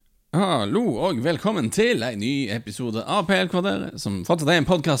Hallo og velkommen til en ny episode av PL-kvarteret, som fortsatt en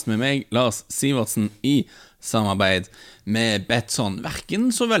podcast med meg, Lars Sivertsen, i samarbeid med Betsson. Hverken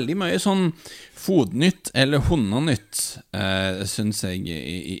så veldig mye sånn fotnytt eller hundernytt, synes jeg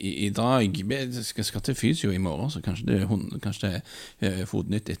i dag. Jeg skal til fysio i morgen, så kanskje det er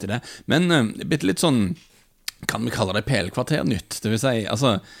fotnytt etter det. Men bitte litt sånn, kan vi kalle det PL-kvarter-nytt? Det vil si,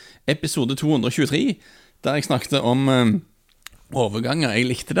 altså, episode 223, der jeg snakket om overganger. Jeg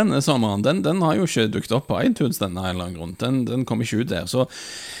likte denne sommeren. Den har jo ikke dukket opp på iTunes denne en eller annen grunn. Den kom ikke ut der, så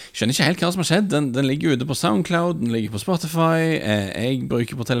jeg skjønner ikke helt hva som har skjedd. Den ligger ute på SoundCloud, den ligger på Spotify. Jeg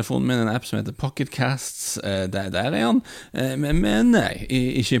bruker på telefonen min en app som heter Pocket Casts. Der er den. Men nei,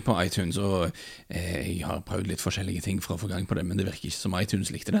 ikke på iTunes. Og jeg har prøvd litt forskjellige ting for å få gang på det, men det virker ikke som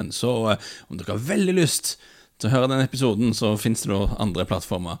iTunes likte den. Så om dere har veldig lyst til å høre den episoden, så finnes det da andre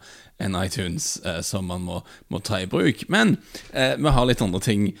plattformer enn iTunes som man må ta i bruk. Men vi har litt andre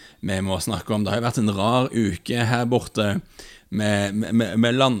ting vi må snakke om. Det har jo vært en rar uke her borte med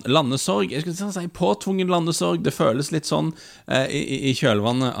landesorg. Jeg skulle si påtvungen landesorg. Det føles litt sånn i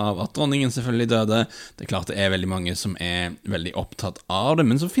kjølvannet av at dronningen selvfølgelig døde. Det er klart det er veldig mange som er veldig opptatt av det,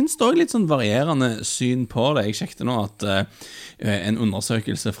 men så finnes det også litt sånn varierende syn på det. Jeg sjekket nå at en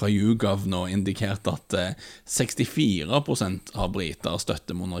undersøkelse fra YouGov nå indikerte at 64% av briter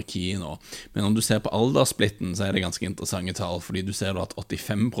støtter monarkiet nå. Men om du ser på alderssplitten, så er det ganske interessante tall, fordi du ser da at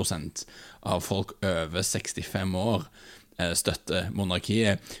 85% av folk over 65 år støtte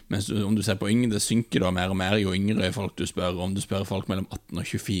monarkiet, mens om du ser på yngre, det synker da mer og mer jo yngre folk du spør. Om du spør folk mellom 18 og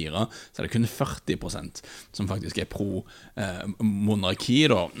 24, så er det kun 40% som faktisk er pro monarki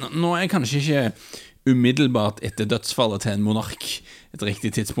da. Nå er kanskje ikke umiddelbart etter dødsfallet til en monark et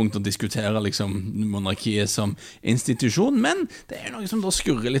riktig tidspunkt å diskutere liksom monarkiet som institusjon, men det er noe som da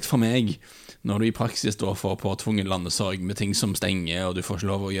skurrer litt for meg når du i praksis da får påtvungen landesorg med ting som stenger, og du får ikke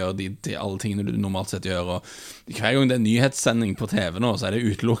lov å gjøre de alle tingene du normalt sett gjør, og hver gang det er nyhetssending på TV nå, så er det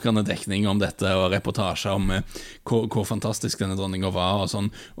utelukkende dekning om dette, og reportasjer om hvor fantastisk denne dronningen var, og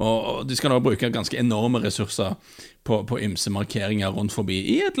sånn, og de skal da bruke ganske enorme ressurser på ymse markeringer rundt forbi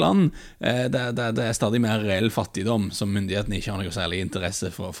i et land der det er stadig mer reell fattigdom som myndighetene ikke har noe særlig interesse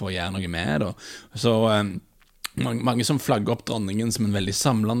for å gjøre noe med da. Så mange som flagger opp dronningen som en veldig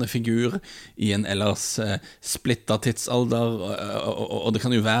samlende figur i en ellers splittet tidsalder, og det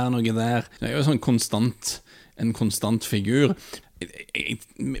kan jo være noe der. Det er jo sånn en konstant figur. Jeg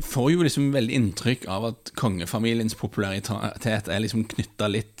får jo liksom veldig inntrykk av at kongefamiliens popularitet er liksom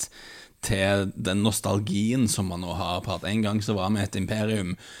knyttet litt til den nostalgien som man nå har på at en gang så var vi et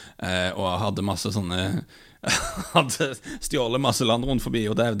imperium og hadde masse sånne hadde stjålet masse land rundt forbi,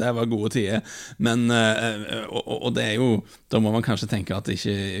 og det var gode tider, men og det er jo, da må man kanskje tenke at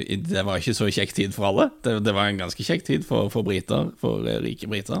det var ikke så kjekk tid for alle. Det var en ganske kjekk tid for briter, for rike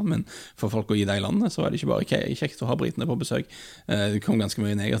briter, men for folk å gi deg landet, så er det ikke bare kjekt å ha britene på besøk. Det kom ganske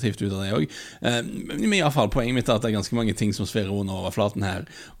mye negativt ut av det også. Men i hvert fall, poenget mitt er at det er ganske mange ting som svirrer under overflaten her,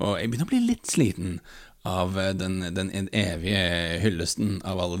 og jeg begynner å bli litt sliten av den evige hyllesten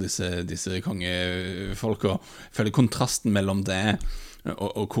av alle disse kongefolk, og føler kontrasten mellom det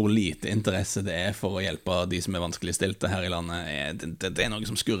og hvor lite interesse det er for å hjelpe de som er vanskeligstilte her i landet. Det er noe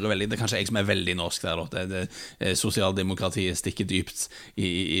som skurrer veldig. Det er kanskje jeg som er veldig norsk der da. Sosialdemokratiet stikker dypt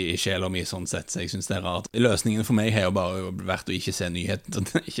i sjela mi sånn sett, så jeg synes det er rart. Løsningen for meg har jo bare vært å ikke se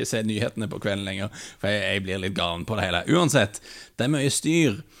nyhetene på kvelden lenger, for jeg blir litt galen på det hele. Uansett, det er mye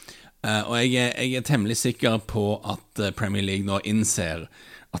styr, og jeg er temmelig sikker på at Premier League nå innser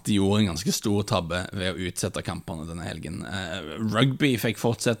at de gjorde en ganske stor tabbe ved å utsette kampene denne helgen. Rugby fikk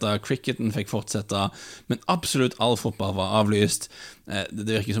fortsette, cricketen fikk fortsette, men absolutt all fotball var avlyst. Det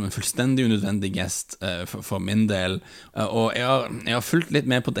virker som en fullstendig unødvendig gest for min del, og jeg har fulgt litt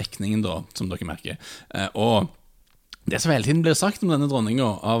med på dekningen da, som dere merker, og det som hele tiden blir sagt om denne dronningen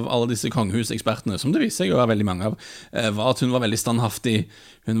av alle disse kongehusekspertene, som det viser seg å være veldig mange av, var at hun var veldig standhaftig,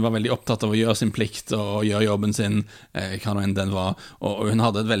 hun var veldig opptatt av å gjøre sin plikt og gjøre jobben sin, hva nå enn den var, og hun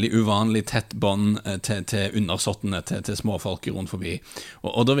hadde et veldig uvanlig tett bånd til undersåttene, til småfolket rundt forbi,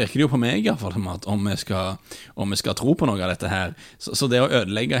 og da virker det jo på meg i hvert fall at om vi skal tro på noe av dette her, så det å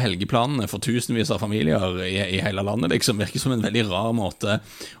ødelegge helgeplanene for tusenvis av familier i hele landet liksom virker som en veldig rar måte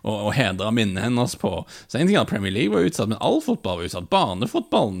å hedre minnet hennes på. Så en ting er at Premier League var utsatt, men all fotball var utsatt.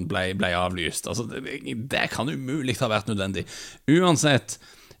 Barnefotballen ble avlyst. Altså, det kan umulig ha vært nødvendig. Uansett,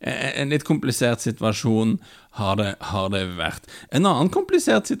 en litt komplisert situasjon har det vært. En annen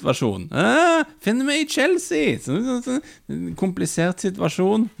komplisert situasjon finner vi i Chelsea. En komplisert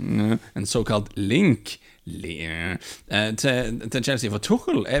situasjon, en såkalt link til Chelsea. For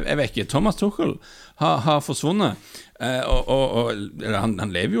Tuchel er vekke. Thomas Tuchel har forsvunnet. Eller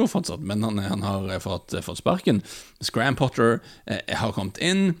han lever jo fortsatt, men han har fått sparken. Graham Potter har kommet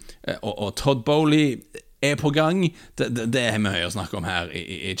inn, og Todd Bowley er på gang. Det er mye å snakke om her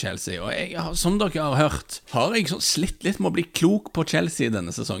i Chelsea. Og som dere har hørt, har jeg slitt litt med å bli klok på Chelsea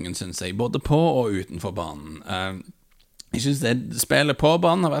denne sesongen, synes jeg, både på og utenfor banen. Jeg synes det spillet på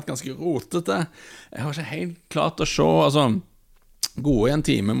banen har vært ganske rotete. Jeg har ikke helt klart å se gode i en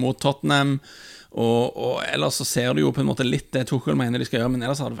time mot Tottenham, og ellers så ser du jo på en måte litt det Tuchel mener de skal gjøre, men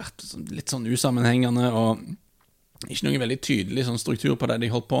ellers har det vært litt sånn usammenhengende og ikke noen veldig tydelig sånn struktur på det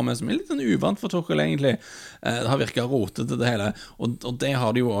de holdt på med, som er litt sånn uvant for Tuchel egentlig. Det har virket rotete det hele, og det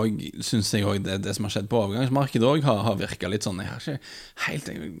har det jo også, synes jeg også, det som har skjedd på overgangsmarkedet også har virket litt sånn. Jeg har ikke helt,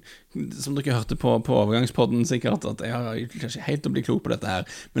 som dere hørte på overgangspodden sikkert, at jeg har ikke helt å bli klok på dette her,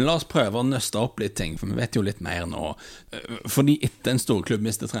 men la oss prøve å nøste opp litt ting, for vi vet jo litt mer nå. Fordi etter en stor klubb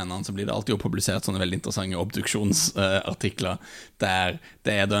mister treneren, så blir det alltid jo publisert sånne veldig interessante obduksjonsartikler, der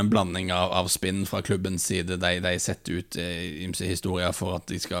det er da en blanding av spinn fra klubbens side, de setter ut ymse historier for at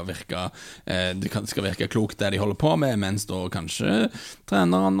det skal virke klokt det de holder på med, mens da kanskje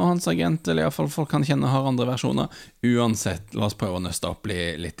treneren og hans agent, eller i hvert fall folk kan kjenne, har andre versjoner. Uansett, la oss prøve å nøste opp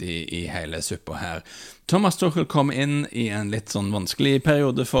litt i hele suppa her. Thomas Tuchel kom inn i en litt sånn vanskelig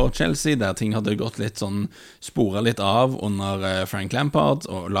periode for Chelsea, der ting hadde gått litt sånn, sporet litt av under Frank Lampard,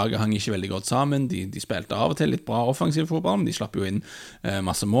 og laget hang ikke veldig godt sammen. De spilte av og til litt bra offensiv fotball, men de slapp jo inn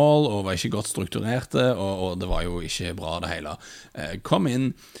masse mål, og var ikke godt strukturerte, og det var jo ikke bra det hele. Kom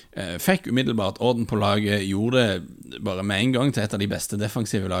inn, fikk umiddelbart orden på laget, gjorde det bare med en gang til et av de beste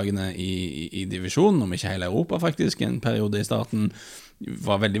defensive lagene i divisjonen, om ikke hele Europa faktisk, en periode i starten.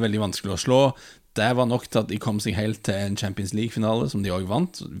 Var veldig, veldig vanskelig å slå. Det var nok til at de kom seg helt til en Champions League-finale, som de også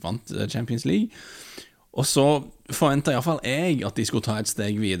vant Champions League. Og så forventet i hvert fall jeg at de skulle ta et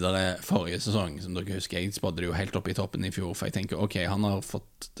steg videre forrige sesong. Som dere husker, jeg spådde det jo helt opp i toppen i fjor, for jeg tenker, ok, han har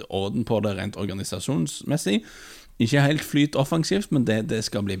fått orden på det rent organisasjonsmessig. Ikke helt flyt offensivt, men det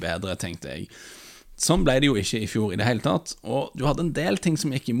skal bli bedre, tenkte jeg. Sånn ble det jo ikke i fjor i det hele tatt, og du hadde en del ting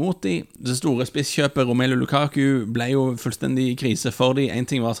som gikk imot de. Det store spisskjøpet Romelu Lukaku ble jo fullstendig krise for de. En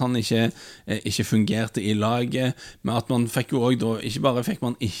ting var at han ikke fungerte i laget, men at man fikk jo også da, ikke bare fikk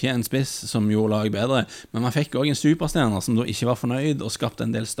man ikke en spiss som gjorde lag bedre, men man fikk også en superstjerne som da ikke var fornøyd og skapte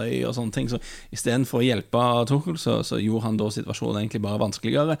en del støy og sånne ting, så i stedet for å hjelpe Tuchel, så gjorde han da situasjonen egentlig bare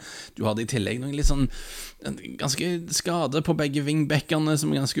vanskeligere. Du hadde i tillegg noen litt sånn ganske skade på begge wingbackerne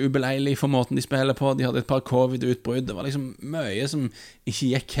som er ganske ubeleilig for måten de spiller på. De hadde et par covid-utbrudd. Det var liksom mye som ikke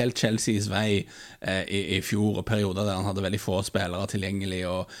gikk helt Chelseas vei i fjor, og perioder der han hadde veldig få spillere tilgjengelig,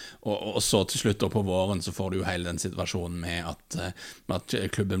 og så til slutt på våren så får du jo hele den situasjonen med at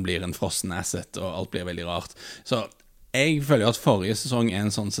klubben blir en frossen asset, og alt blir veldig rart. Så jeg føler at forrige sesong er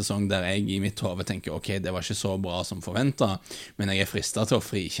en sånn sesong der jeg i mitt hode tenker, ok, det var ikke så bra som forventet, men jeg er fristet til å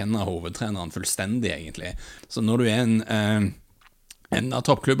frikjenne hovedtreneren fullstendig egentlig. Så når du er en av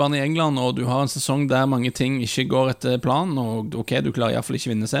toppklubberne i England, og du har en sesong der mange ting ikke går etter planen, og ok, du klarer i hvert fall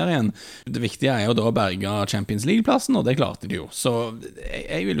ikke vinne serien. Det viktige er jo da å berge Champions League-plassen, og det klarte de jo. Så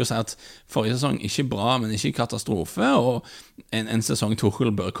jeg vil jo si at forrige sesong ikke bra, men ikke katastrofe, og en sesong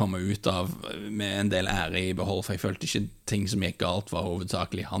Tuchel bør komme ut av med en del ære i behold, for jeg følte ikke ting som gikk galt var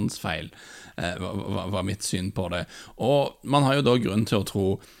hovedsakelig hans feil, var mitt syn på det. Og man har jo da grunn til å tro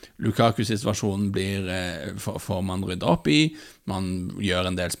Lukaku-situasjonen får man rydde opp i, man gjør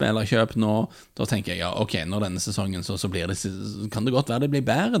en del spillerkjøp nå, da tenker jeg, ja, ok, når denne sesongen så kan det godt være det blir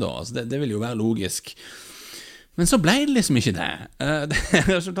bedre da, altså det vil jo være logisk. Men så ble det liksom ikke det.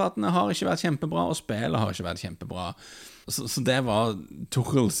 Resultatene har ikke vært kjempebra, og spillet har ikke vært kjempebra. Så det var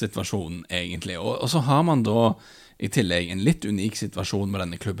Tuchels situasjon egentlig, og så har man da i tillegg en litt unik situasjon med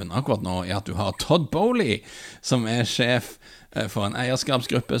denne klubben akkurat nå, i at du har Todd Bowley, som er sjef for en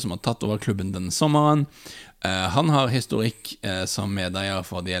eierskapsgruppe som har tatt over klubben denne sommeren. Han har historikk som medeier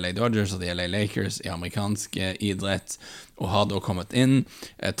for de LA Dodgers og de LA Lakers i amerikansk idrett, og har da kommet inn,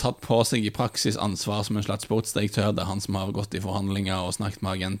 tatt på seg i praksis ansvar som en slags sportsdirektør. Det er han som har gått i forhandlinger og snakket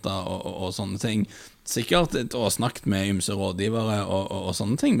med agenter og sånne ting. Sikkert og snakket med ymse rådgivere og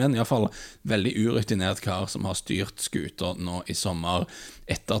sånne ting, men i hvert fall veldig urutinert kar som har styrt skuter nå i sommer,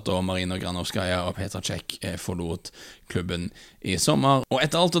 etter at da Marina Granovskaya og Petr Cech forlot klubben i sommer. Og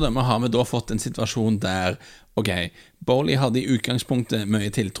etter alt å dømme har vi da fått en situasjon der Bowley hadde i utgangspunktet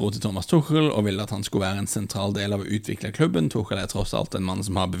mye tiltro til Thomas Tuchel og ville at han skulle være en sentral del av å utvikle klubben. Tuchel er tross alt en mann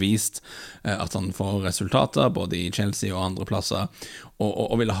som har bevist at han får resultater både i Chelsea og andre plasser,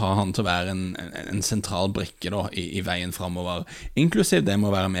 og ville ha han til å være en sentral brikke da, i veien fremover, inklusiv det med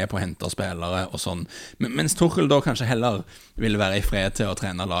å være med på å hente spillere og sånn. Mens Tuchel da kanskje heller ville være i fred til å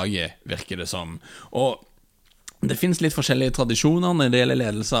trene laget, virker det som. Og det finnes litt forskjellige tradisjoner når det gjelder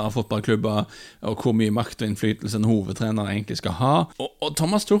ledelse av fotballklubber, og hvor mye makt og innflytelse en hovedtrener egentlig skal ha. Og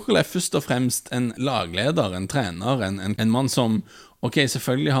Thomas Tuchel er først og fremst en lagleder, en trener, en mann som,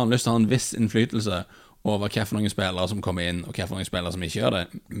 selvfølgelig har han lyst til å ha en viss innflytelse over hva for noen spillere som kommer inn, og hva for noen spillere som ikke gjør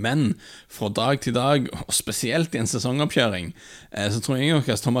det. Men fra dag til dag, og spesielt i en sesongoppkjøring, så tror jeg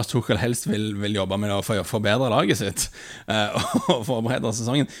nok at Thomas Tuchel helst vil jobbe med å forbedre laget sitt, og forberede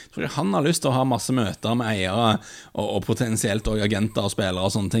sesongen. Jeg tror han har lyst til å ha masse møter med eiere, og potensielt også agenter og spillere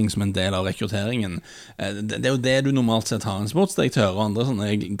og sånne ting som en del av rekrutteringen. Det er jo det du normalt sett har en sportsdirektør og andre sånne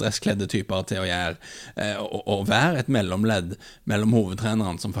dresskledde typer til å gjøre, og være et mellomledd mellom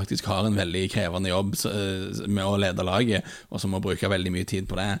hovedtreneren, som faktisk har en veldig krevende jobb med å lede laget, og som må bruke veldig mye tid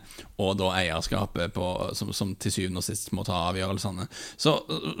på det, og da eierskapet som til syvende og sist må ta avgjørelsene. Så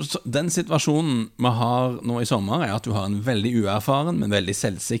den situasjonen vi har nå i sommer er at du har en veldig uerfaren, men veldig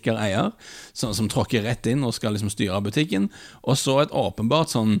selvsikker eier, som tråkker rett inn og skal liksom styre butikken, og så et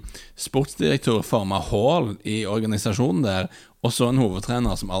åpenbart sånn sportsdirektørformet hål i organisasjonen der, og så en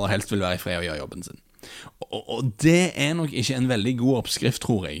hovedtrener som aller helst vil være i fred og gjøre jobben sin. Og det er nok ikke en veldig god oppskrift,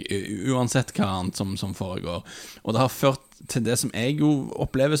 tror jeg, uansett hva annet som foregår. Og det har ført til det som jeg jo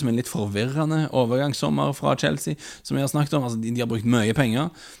opplever som en litt forvirrende overgangssommer fra Chelsea, som jeg har snakket om. Altså, de har brukt mye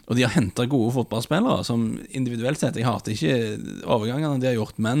penger, og de har hentet gode fotballspillere, som individuelt sett, jeg hater ikke overgangene de har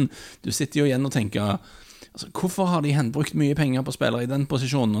gjort, men du sitter jo igjen og tenker, hvorfor har de brukt mye penger på spillere i den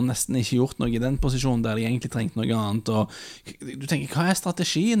posisjonen og nesten ikke gjort noe i den posisjonen der de egentlig trengte noe annet, og du tenker, hva er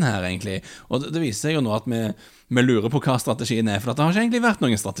strategien her egentlig? Og det viser seg jo nå at vi lurer på hva strategien er, for det har ikke egentlig vært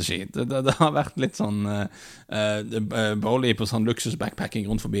noen strategi. Det har vært litt sånn Bowley på sånn luksus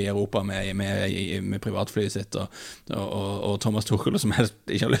backpacking rundt forbi Europa med privatflyet sitt, og Thomas Tuchel som helst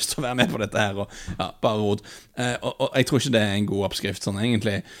ikke har lyst til å være med på dette her, og bare rot. Og jeg tror ikke det er en god oppskrift sånn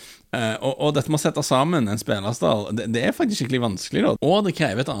egentlig. Og dette med å sette sammen en spillerstall, det er faktisk skikkelig vanskelig da. Og det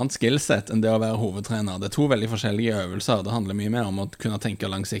krever et annet skillset enn det å være hovedtrener. Det er to veldig forskjellige øvelser. Det handler mye mer om å kunne tenke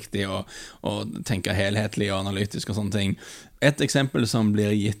langsiktig og tenke helhetlig og analytisk og sånne ting. Et eksempel som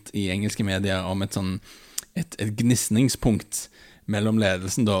blir gitt i engelske medier om et gnisningspunkt mellom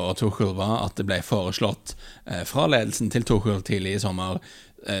ledelsen da og Tuchel var at det ble foreslått fra ledelsen til Tuchel tidlig i sommer,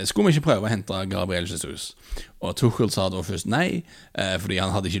 skulle vi ikke prøve å hente Gabriel Jesus? Og Tuchel sa da først nei, fordi han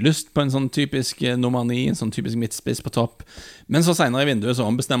hadde ikke lyst på en sånn typisk nummer 9, en sånn typisk midtspiss på topp. Men så senere i vinduet så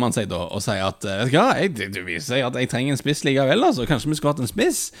ombestemmer han seg da og sier at, vet du hva, du viser at jeg trenger en spiss likevel, altså, kanskje vi skulle hatt en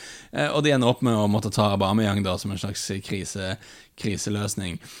spiss? Og de ender opp med å måtte ta Aubameyang da som en slags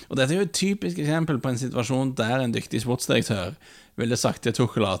kriseløsning. Og dette er jo et typisk eksempel på en situasjon der en dyktig sportsdirektør ville sagt til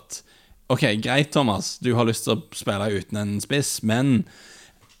Tuchel at greit Thomas, du har lyst til å spille uten en spiss, men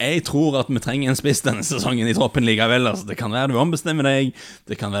jeg tror at vi trenger en spiss denne sesongen i troppen likevel. Altså, det kan være du ombestemmer deg,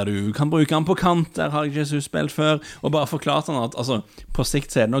 det kan være du kan bruke han på kant, der har Jesus spilt før, og bare forklart han at på sikt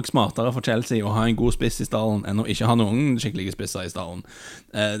så er det nok smartere for Chelsea å ha en god spiss i stallen enn å ikke ha noen skikkelige spisser i stallen.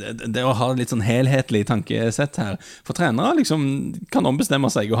 Det å ha litt sånn helhetlig tankesett her, for trenere liksom kan ombestemme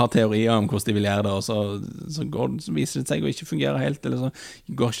seg og ha teorier om hvordan de vil gjøre det, og så viser det seg å ikke fungere helt, eller så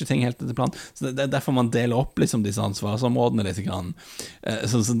går ikke ting helt etter plan. Så det er derfor man deler opp liksom disse ansvarsområdene litt grann.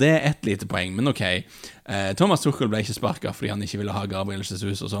 Så det er et lite poeng, men Thomas Tuchel ble ikke sparket fordi han ikke ville ha Gabriel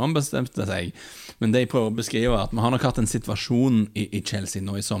Jesus, og så han bestemte seg. Men det jeg prøver å beskrive er at vi har nok hatt en situasjon i Chelsea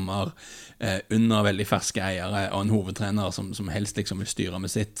nå i sommer, under veldig ferske eiere og en hovedtrener som helst liksom vil styre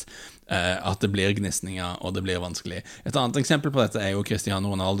med sitt, at det blir gnisninger og det blir vanskelig. Et annet eksempel på dette er jo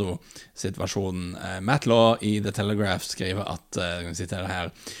Cristiano Ronaldo-situasjonen. Matt Law i The Telegraph skriver at, jeg kan sitere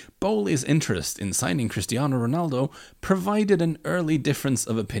her, Bowley's interest in signing Cristiano Ronaldo provided an early difference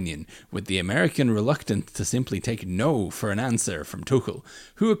of opinion, with the American reluctant to simply take no for an answer from Tuchel,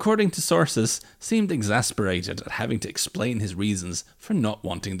 who, according to sources, seemed exasperated at having to explain his reasons for not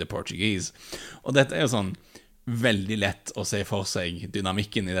wanting the Portuguese. Og dette er jo sånn veldig lett å se for seg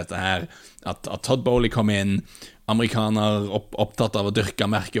dynamikken i dette her, at Todd Bowley kom inn, amerikaner opptatt av å dyrke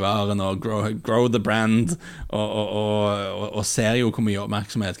merkevaren og grow the brand, og ser jo hvor mye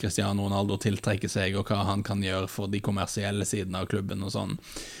oppmerksomhet Cristiano Ronaldo tiltrekker seg, og hva han kan gjøre for de kommersielle sidene av klubben og sånn,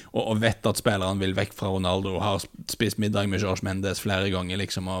 og vet at spilleren vil vekk fra Ronaldo, og har spist middag med Jorge Mendes flere ganger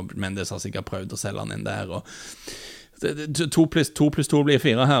liksom, og Mendes har sikkert prøvd å selge han inn der, og 2 pluss 2 pluss 2 blir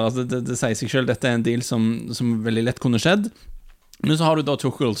 4 her, altså det sier seg selv, dette en deal som veldig lett kunne skjedd. Men så har du da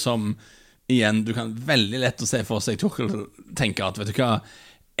Tuchel som, igjen, du kan veldig lett å se for seg Tuchel tenker at, vet du hva,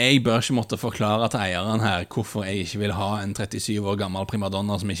 jeg bør ikke måtte forklare til eieren her hvorfor jeg ikke vil ha en 37 år gammel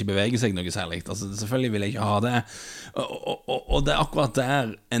primadonna som ikke beveger seg noe særlig. Altså, selvfølgelig vil jeg ikke ha det. Og det akkurat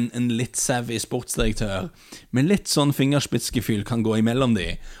der en litt savvy sportsdirektør med litt sånn fingerspitzgefühl kan gå imellom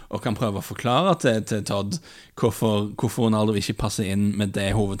de, og kan prøve å forklare til Todd hvorfor Ronaldo ikke passer inn med det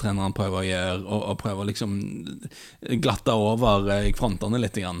hovedtreneren prøver å gjøre, og prøver liksom glatte over frontene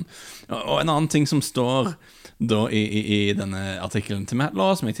litt grann. Og en annen ting som står da i denne artikkelen til Matt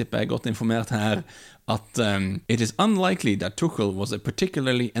Law, som jeg tipper godt informert her, at it is unlikely that Tuchel was a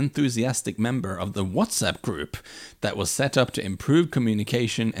particularly enthusiastic member of the WhatsApp group that was set up to improve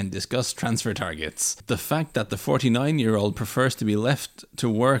communication and discuss transfer targets. The fact that the 49-year-old prefers to be left to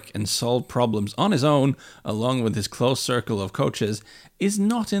work and solve problems on his own, along with his close circle of coaches, is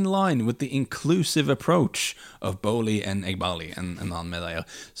not in line with the inclusive approach of Bowley and Egbali and annen medeier.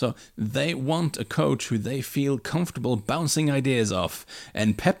 So they want a coach who they feel comfortable bouncing ideas off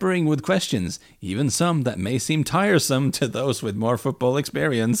and peppering with questions, even some that may seem tiresome to those with more football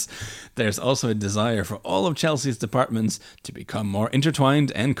experience. There's also a desire for all of Chelsea's departments to become more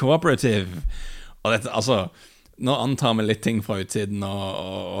intertwined and cooperative. Og dette, altså, nå antar vi litt ting fra utsiden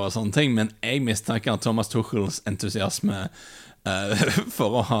og sånne ting, men jeg mistenker at Thomas Tuchels entusiasme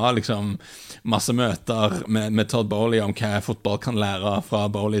for å ha liksom masse møter med Todd Bowley om hva fotball kan lære fra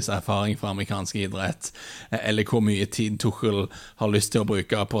Bowleys erfaring fra amerikansk idrett, eller hvor mye tid Tuchel har lyst til å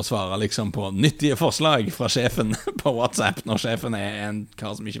bruke på å svare liksom på nyttige forslag fra sjefen på WhatsApp når sjefen en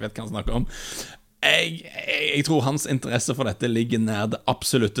kar som ikke vet hva han snakker om. Jeg tror hans interesse for dette ligger nær det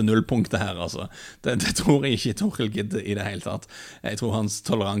absolutte nullpunktet her, altså. Det tror jeg ikke Tuchel gidder i det hele tatt. Jeg tror hans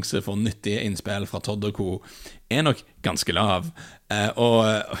toleranse for nyttige innspill fra Todd og co. Nok ganske lav.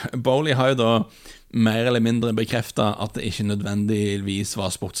 Og Bowley har jo da mer eller mindre bekreftet at det ikke nødvendigvis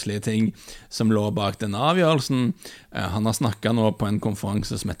var sportslige ting som lå bak denne avgjørelsen. Han har snakket nå på en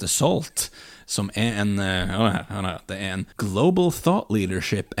konferanse som heter SALT, som det en Global Thought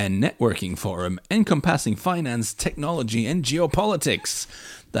Leadership and Networking Forum encompassing finance, technology and geopolitics.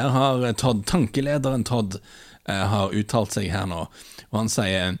 Der har tankelederen Todd har uttalt seg her nå, og han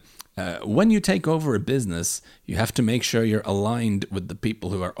sier when you take over a business, you have to make sure you're aligned with the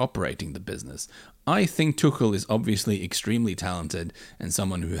people who are operating the business. I think Tuchel is obviously extremely talented and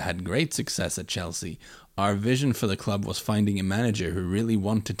someone who had great success at Chelsea. Our vision for the club was finding a manager who really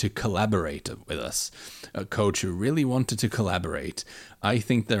wanted to collaborate with us, a coach who really wanted to collaborate. I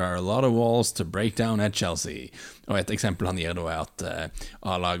think there are a lot of walls to break down at Chelsea. Og et eksempel han gir da at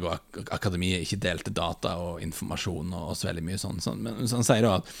A-lag og akademiet ikke delte data og informasjon og så veldig mye sånn. Men så han sier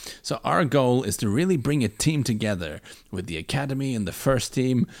da, so our goal is to really bring a team together with the academy and the first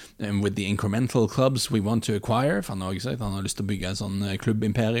team and with the incremental clubs we want to acquire. For han har også sagt han har lyst til å bygge en sånn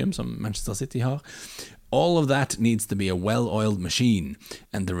klubbimperium som Manchester City har. All of that needs to be a well-oiled machine,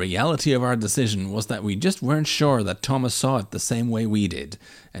 and the reality of our decision was that we just weren't sure that Thomas saw it the same way we did.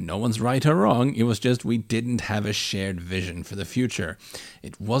 And no one's right or wrong, it was just we didn't have a shared vision for the future.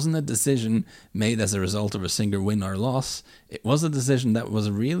 It wasn't a decision made as a result of a single win or loss. It was a decision that was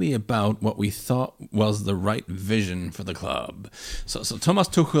really about what we thought was the right vision for the club. Så Thomas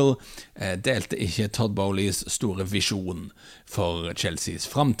Tuchel delte ikke Todd Bowleys store visjon for Chelseas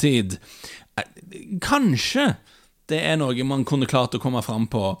framtid. Kanskje det noe man kunne klart å komme fram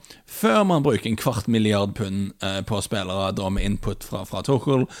på før man bruker en $250 million på spillere da med input fra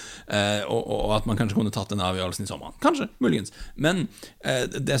Tuchel, og at man kanskje kunne tatt en avgjørelse i sommeren. Kanskje, muligens. Men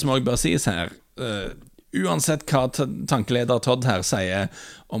det som også bør sies her, uansett hva tankeleder Todd her sier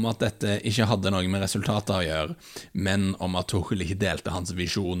om at dette ikke hadde noe med resultater å gjøre, men om at Tuchel ikke delte hans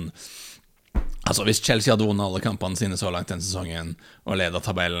visjon. Altså, hvis Chelsea hadde vunnet alle kampene sine så langt den sesongen, og ledet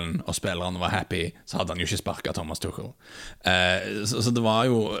tabellen, og spillerne var happy, så hadde han jo ikke sparket Thomas Tuchel. Så det var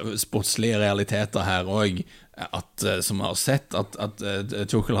jo sportslige realiteter her også, som har sett at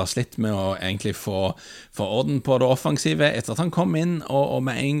Tuchel har slitt med å egentlig få orden på det offensive, etter at han kom inn, og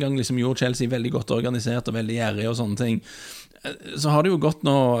med en gang liksom gjorde Chelsea veldig godt organisert, og veldig gjerrig og sånne ting. Så har det jo gått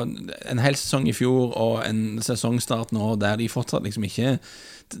nå en hel sesong i fjor, og en sesongstart nå, der de fortsatt liksom ikke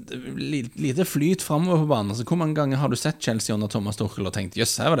lite flyt fremover på banen. Altså, hvor mange ganger har du sett Chelsea under Thomas Tuchel og tenkt,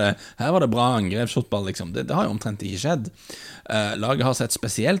 jøss, her var det bra angrepsfotball, liksom. Det har jo omtrent ikke skjedd. Laget har sett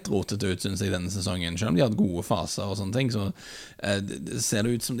spesielt rotet ut, synes jeg, denne sesongen. Selv om de har hatt gode faser og sånne ting, så det ser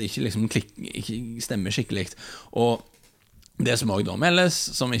det ut som det ikke, liksom, ikke stemmer skikkelig. Og Det som også da meldes,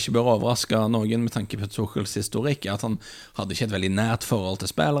 som ikke bør overraske noen med tanke på Tuchels historikk, at han hadde ikke et veldig nært forhold til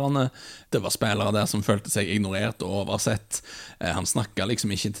spillerne. Det var spillere der som følte seg ignorert og oversett. Han snakket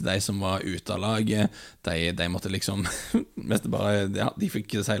liksom ikke til de som var ute av laget. De måtte liksom mest bare, ja, de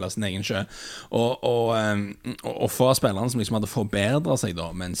fikk seile sin egen sjø. Og få spillerne som liksom hadde forbedret seg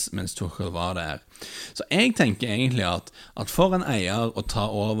da, mens Tuchel var der. Så jeg tenker egentlig at for en eier å ta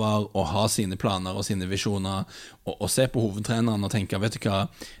over og ha sine planer og sine visjoner, og se på hovedtreneren og tenke, vet du hva,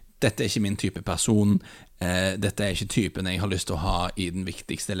 dette ikke min type person, dette ikke typen jeg har lyst til å ha i den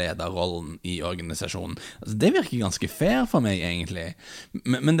viktigste lederrollen i organisasjonen. Altså, det virker ganske fair for meg egentlig,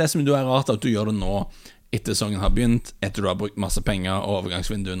 men det som du rart at du gjør det nå, etter sesongen har begynt, etter du har brukt masse penger og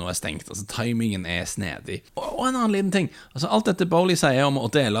overgangsvinduet nå stengt. Altså, timingen snedig. Og en annen liten ting, altså, alt dette Bowley sier om å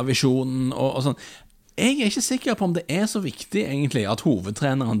dele visjonen og sånn, jeg ikke sikker på om det så viktig egentlig at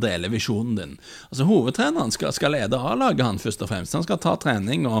hovedtreneren deler visjonen din. Altså, hovedtreneren skal lede A-laget han først og fremst. Han skal ta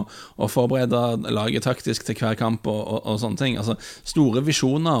trening og forberede laget taktisk til hver kamp og sånne ting. Altså, store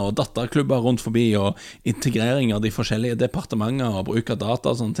visjoner og datterklubber rundt forbi og integrering av de forskjellige departementer og bruk av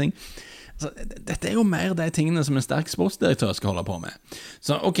data og sånne ting. Altså, dette jo mer de tingene som en sterk sportsdirektør skal holde på med.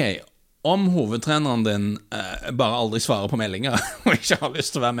 Så ok, om hovedtreneren din bare aldri svarer på meldinger og ikke har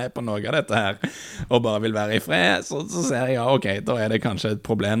lyst til å være med på noe av dette her og bare vil være i fred, så ser jeg, ja, ok, da det kanskje et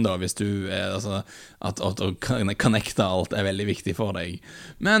problem da, hvis du altså, at å connecte alt veldig viktig for deg.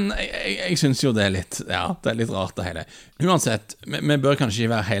 Men jeg synes jo det litt, ja, det litt rart det hele. Uansett, vi bør kanskje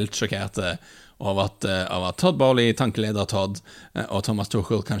ikke være helt sjokkerte av at Todd Bowley, tankeleder Todd, og Thomas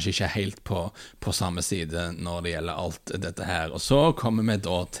Tuchel kanskje ikke helt på samme side når det gjelder alt dette her. Og så kommer vi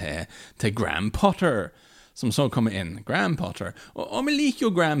da til Graham Potter, som så kommer inn. Graham Potter. Og vi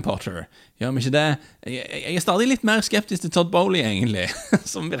liker jo Graham Potter, gjør vi ikke det? Jeg stadig litt mer skeptisk til Todd Bowley, egentlig,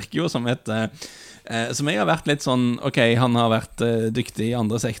 som virker jo som som jeg har vært litt sånn, ok, han har vært dyktig i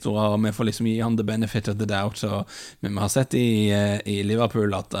andre sektorer, og vi får liksom gi han the benefit of the doubt, men vi har sett i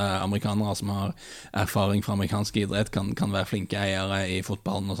Liverpool at amerikanere som har erfaring fra amerikansk idrett kan være flinke eiere i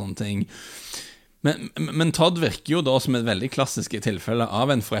fotballen og sånne ting. Men Todd virker jo da som et veldig klassisk tilfelle av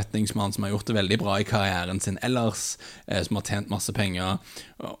en forretningsmann som har gjort det veldig bra i karrieren sin ellers, som har tjent masse penger,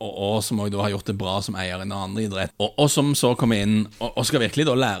 og som også da har gjort det bra som eier i en annen idrett, og som så kommer inn og skal virkelig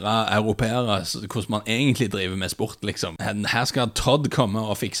da lære europeere hvordan man egentlig driver med sport, liksom. Her skal Todd komme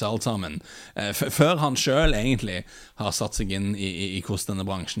og fikse alt sammen, før han selv egentlig har satt seg inn i hvordan denne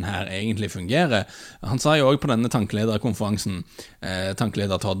bransjen her egentlig fungerer. Han sa jo også på denne tankelederkonferansen,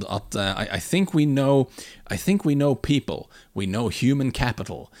 tankeleder Todd, at I think we know people. We know human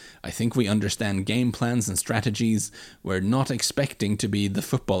capital. I think we understand game plans and strategies. We're not expecting to be the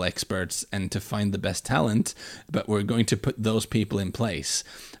football experts and to find the best talent, but we're going to put those people in place.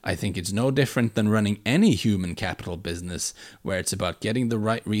 I think it's no different than running any human capital business, where it's about getting the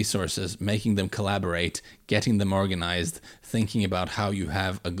right resources, making them collaborate, getting them organized, thinking about how you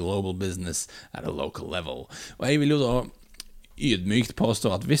have a global business at a local level. Og jeg vil jo da ydmykt påstå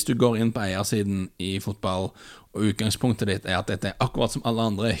at hvis du går inn på eiersiden i fotball, og utgangspunktet ditt at dette akkurat som alle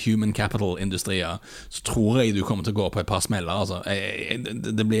andre human capital-industrier, så tror jeg du kommer til å gå på et par smeller. Altså.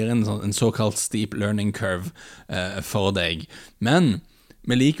 Det blir en såkalt steep learning curve for deg. Men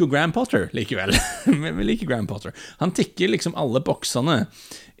vi liker jo Graham Potter likevel. Vi liker Graham Potter. Han tikker liksom alle boksene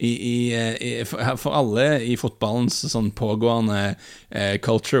for alle i fotballens sånn pågående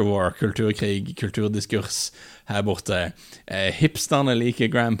culture war, kulturkrig, kulturdiskurs her borte. Hipsterne liker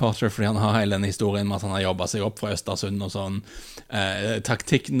Graham Potter fordi han har hele den historien med at han har jobbet seg opp fra Østersund og sånn.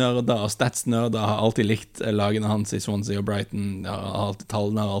 Taktikknørder og statsnørder har alltid likt lagene hans i Swansea og Brighton.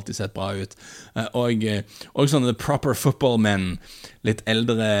 Tallene har alltid sett bra ut. Og sånne proper football men, litt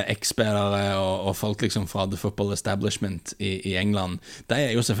eldre ekspillere og folk liksom fra the football establishment i England, de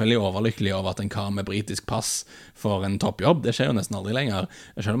jo selvfølgelig overlykkelige over at en kar med britisk pass får en toppjobb. Det skjer jo nesten aldri lenger.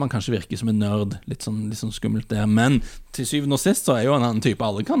 Selv om man kanskje virker som en nørd, litt sånn skummelt der, men til syvende og sist så jo en annen type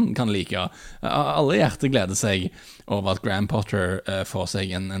alle kan like. Alle hjerter gleder seg over at Graham Potter får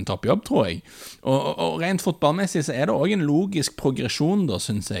seg en toppjobb, tror jeg. Og rent fotballmessig så det også en logisk progresjon da,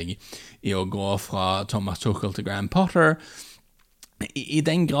 synes jeg, i å gå fra Thomas Tuchel til Graham Potter. I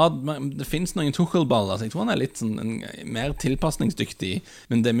den grad det finnes noen Tuchel-baller, så jeg tror han litt sånn, mer tilpassningsdyktig,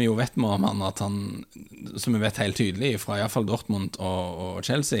 men det vi jo vet med om han, at han, som vi vet helt tydelig fra i hvert fall Dortmund og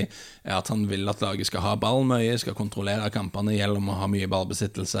Chelsea, at han vil at laget skal ha ball mye, skal kontrollere kampene gjennom å ha mye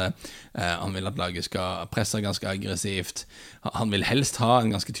ballbesittelse, han vil at laget skal presse ganske aggressivt, han vil helst ha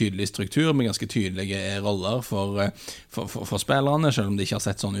en ganske tydelig struktur med ganske tydelige roller for spillerne, selv om de ikke har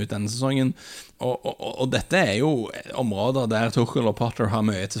sett sånn ut denne sesongen, og dette jo områder der Tuchel og Potter har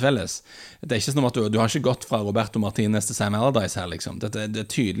mye til felles. Det ikke sånn at du har ikke gått fra Roberto Martinez til Sam Allardyce her, liksom. Det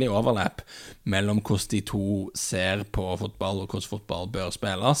er tydelig overlapp mellom hvordan de to ser på fotball, og hvordan fotball bør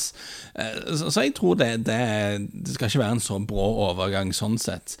spilles. Så jeg tror det skal ikke være en så brå overgang sånn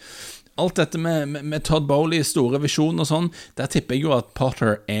sett. Alt dette med Todd Bowley, store visjon og sånn, der tipper jeg jo at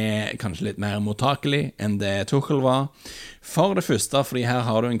Potter er kanskje litt mer mottakelig enn det Tuchel var. For det første, fordi her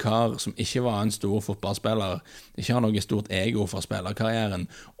har du en kar som ikke var en stor fotballspiller, ikke har noe stort ego for spillerkarrieren,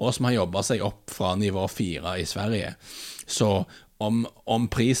 og som har jobbet seg opp fra nivå 4 i Sverige. Så om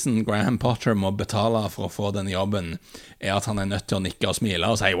prisen Graham Potter må betale for å få denne jobben er at han er nødt til å nikke og smile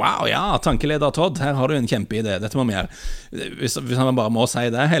og si wow, ja, tankeleder Todd, her har du en kjempeidé, dette må vi gjøre. Hvis han bare må si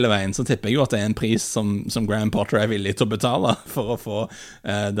det hele veien, så tipper jeg jo at det er en pris som Graham Potter er villig til å betale for å få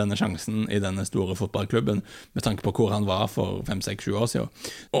denne sjansen i denne store fotballklubben, med tanke på hvor han var for 5-6-7 år siden.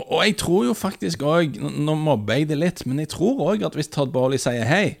 Og jeg tror jo faktisk også, nå mobber jeg det litt, men jeg tror også at hvis Todd Bowley sier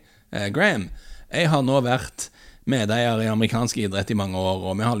hei, Graham, jeg har nå vært medeier i amerikansk idrett i mange år,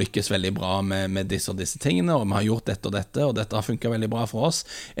 og vi har lykkes veldig bra med disse og disse tingene, og vi har gjort dette og dette har funket veldig bra for oss.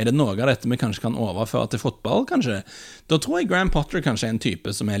 Er det noe av dette vi kanskje kan overføre til fotball, kanskje? Da tror jeg Graham Potter kanskje er en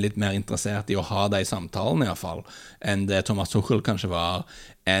type som er litt mer interessert i å ha de samtalene i hvert fall, enn det Thomas Tuchel kanskje var,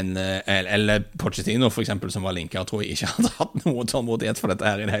 eller Pochettino for eksempel, som var linker, tror jeg ikke hadde hatt noe tålmodighet for dette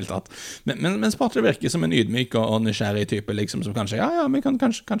her i det hele tatt. Men Potter virker som en ydmyk og nysgjerrig type, liksom, som kanskje, ja, vi kan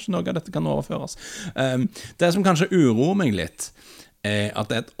kanskje noe av dette kan overføres. Det som kanskje uroer meg litt, er at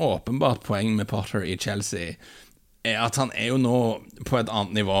det er et åpenbart poeng med Potter i Chelsea, er at han er jo nå på et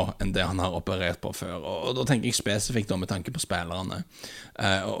annet nivå enn det han har operert på før, og da tenker jeg spesifikt med tanke på spillerne.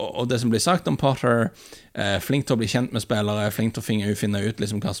 Og det som blir sagt om Potter, flink til å bli kjent med spillere, flink til å finne ut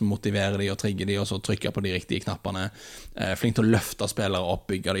liksom hva som motiverer de og trigger de, og så trykke på de riktige knappene, flink til å løfte spillere opp,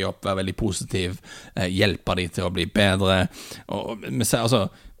 bygge de opp, være veldig positiv, hjelpe de til å bli bedre, og vi ser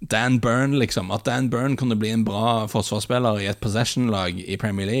altså Dan Burn, liksom, at Dan Burn kunne bli en bra forsvarsspiller i et possession-lag i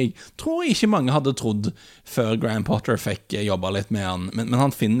Premier League, tror jeg ikke mange hadde trodd før Graham Potter fikk jobba litt med han, men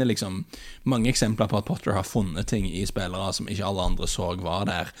han finner liksom mange eksempler på at Potter har funnet ting i spillere som ikke alle andre så var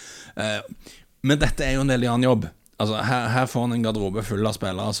der. Men dette er jo en veldig annen jobb. Altså, her får han en garderobe full av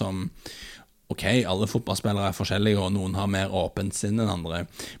spillere som ok, alle fotballspillere er forskjellige, og noen har mer åpent sinn enn andre,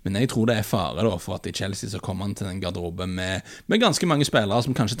 men jeg tror det er fare da, for at i Chelsea så kommer han til en garderobe med ganske mange spillere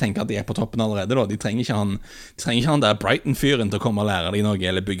som kanskje tenker at de er på toppen allerede da. De trenger ikke han der Brighton-fyren til å komme og lære de noe,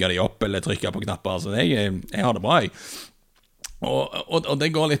 eller bygge de opp, eller trykke på knapper, så jeg har det bra, jeg. Og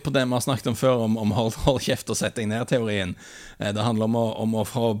det går litt på det vi har snakket om før, om hold kjeft og sette deg ned-teorien. Det handler om å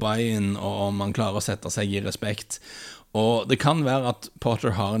få buy-in, og om man klarer å sette seg i respekt. Og det kan være at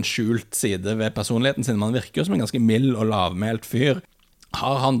Potter har en skjult side ved personligheten sin. Man virker jo som en ganske mild og lavmælt fyr.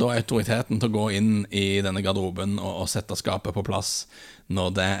 Har han da autoriteten til å gå inn i denne garderoben og sette skapet på plass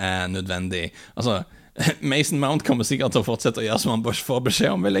når det er nødvendig? Altså, Mason Mount kommer sikkert til å fortsette å gjøre som han får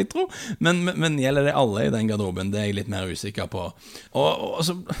beskjed om, vil jeg tro, men gjelder det alle i den garderoben? Det er jeg litt mer usikker på. Og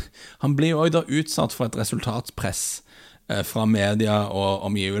altså, han blir jo også da utsatt for et resultatspress fra media og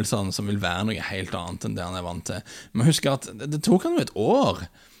omgivelsene som vil være noe helt annet enn det han er vant til. Men husk at det tok han jo et år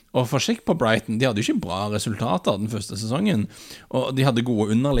å få skikk på Brighton. De hadde jo ikke bra resultater den første sesongen, og de hadde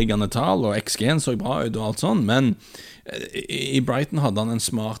gode underliggende tall, og XG-en så bra ut og alt sånn, men i Brighton hadde han en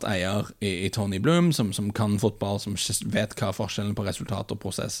smart eier i Tony Bloom, som kan fotball, som vet hva forskjellen på resultat og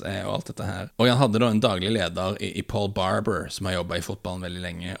prosess er, og alt dette her. Og han hadde da en daglig leder i Paul Barber, som har jobbet i fotballen veldig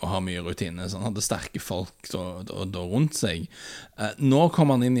lenge, og har mye rutine, så han hadde sterke folk da rundt seg. Nå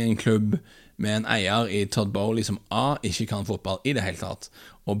kom han inn i en klubb med en eier i Todd Bowley som A, ikke kan fotball i det hele tatt,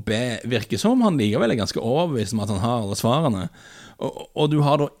 og B, virker som han likevel er ganske overbevist om at han har alle svarene. Og du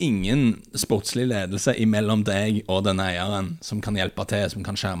har da ingen sportslig ledelse imellom deg og den eieren som kan hjelpe til, som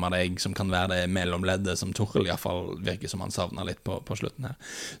kan skjerme deg, som kan være det mellomleddet som Tuchel i hvert fall virker som han savner litt på slutten her.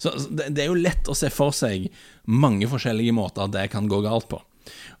 Så det er jo lett å se for seg mange forskjellige måter det kan gå galt på.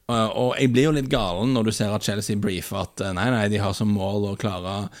 Og jeg blir jo litt galen når du ser at Chelsea briefer at nei, de har som mål å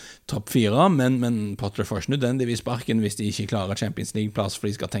klare topp 4, men Potter får ikke nødvendigvis sparken hvis de ikke klarer Champions League-plass, for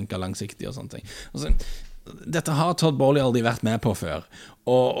de skal tenke langsiktig og sånne ting. Altså, dette har Todd Bowley aldri vært med på før,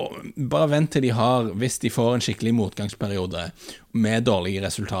 og bare vent til hvis de får en skikkelig motgangsperiode med dårlige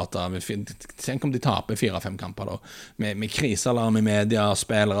resultater. Tenk om de taper 4-5 kamper da, med krisealarm i media,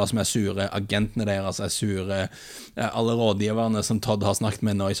 spillere som er sure, agentene deres er sure, alle rådgiverne som Todd har snakket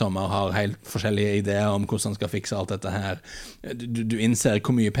med nå i sommer har helt forskjellige ideer om hvordan han skal fikse alt dette her. Du innser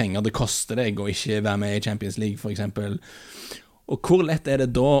hvor mye penger det koster deg å ikke være med i Champions League for eksempel. Og hvor lett det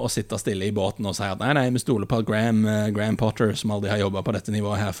da å sitte stille i båten og si at nei, vi stoler på Graham Potter, som aldri har jobbet på dette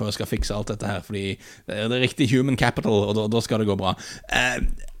nivået her, før skal fikse alt dette her, fordi det er riktig human capital, og da skal det gå bra.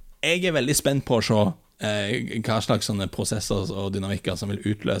 Jeg er veldig spent på å se hva slags sånne prosesser og dynamikker som vil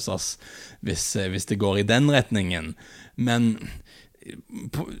utløses hvis det går i den retningen. Men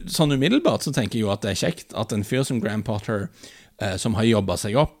sånn umiddelbart så tenker jeg jo at det er kjekt at en fyr som Graham Potter, som har jobbet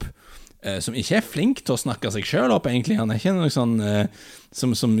seg opp, som ikke er flink til å snakke seg selv opp egentlig, han er ikke noe sånn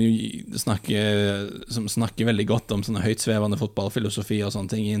som snakker veldig godt om sånne høytsvevende fotballfilosofi og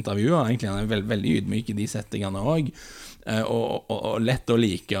sånne ting i intervjuer, egentlig han er veldig ydmyk i de settingene også, og lett å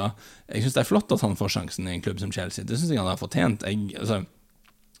like. Jeg synes det er flott at han får sjansen i en klubb som Chelsea, det synes jeg han har fortjent.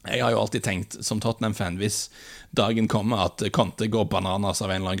 Jeg har jo alltid tenkt, som Tottenham-fan, hvis dagen kommer at Conte går bananas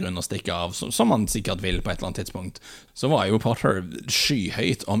av en eller annen grunn og stikker av, som han sikkert vil på et eller annet tidspunkt, så var jo Potter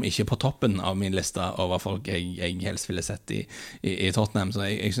skyhøyt, om ikke på toppen av min liste over folk jeg helst ville sett i Tottenham, så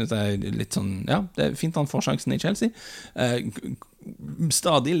jeg synes det er litt sånn, ja, det er fint han får sjansen i Chelsea.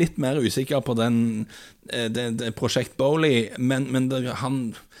 Stadig litt mer usikker på det Projekt Bowley, men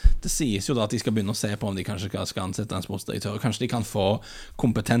det sies jo da at de skal begynne å se på om de kanskje skal ansette en sportsdirektør, og kanskje de kan få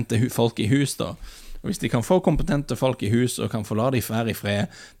kompetente folk i hus da. Og hvis de kan få kompetente folk i hus og kan få la de være i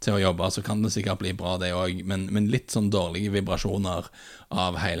fred til å jobbe, så kan det sikkert bli bra det også, men litt sånn dårlige vibrasjoner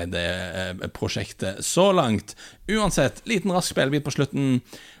av hele det prosjektet så langt. Uansett, liten rask spillebit på slutten,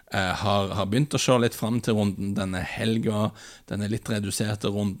 har begynt å se litt frem til runden denne helga, denne litt reduserte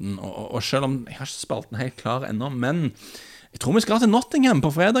runden, og selv om jeg har ikke spalten helt klar ennå, men jeg tror vi skal til Nottingham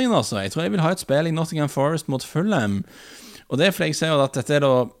på fredagen altså. Jeg tror jeg vil ha et spill i Nottingham Forest mot Fulham, og det er fordi jeg ser at dette er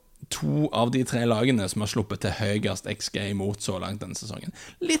da 2 av de 3 lagene som har sluppet til høyest XG imot så langt denne sesongen.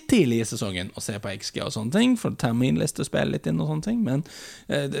 Litt tidlig i sesongen å se på XG og sånne ting, for terminliste spiller litt inn og sånne ting, men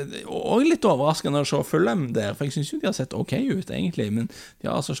og litt overraskende å se Fulham der, for jeg synes jo de har sett ok ut egentlig, men de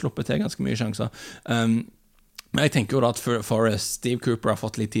har altså sluppet til ganske mye sjanser. Men jeg tenker jo da at Forrest, Steve Cooper har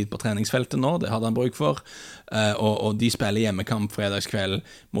fått litt tid på treningsfeltet nå, det hadde han bruk for, og de spiller hjemmekamp fredagskveld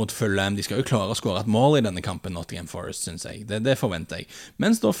mot Fulham. De skal jo klare å skåre et mål i denne kampen, Nottingham Forest, synes jeg. Det forventer jeg.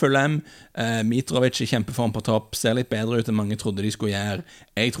 Mens da Fulham, Mitrovic i kjempeform på topp, ser litt bedre ut enn mange trodde de skulle gjøre.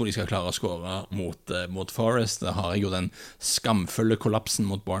 Jeg tror de skal klare å skåre mot Forest. Da har jeg jo den skamfulle kollapsen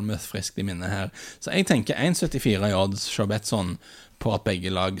mot Bournemouth friskt i minne her. Så jeg tenker 1,74 i odds, Shabetson, på at begge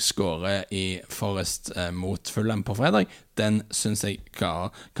lag skårer i Forest mot Fulham på fredag. Den synes jeg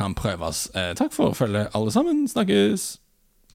kan prøves. Takk for å følge alle sammen. Snakkes!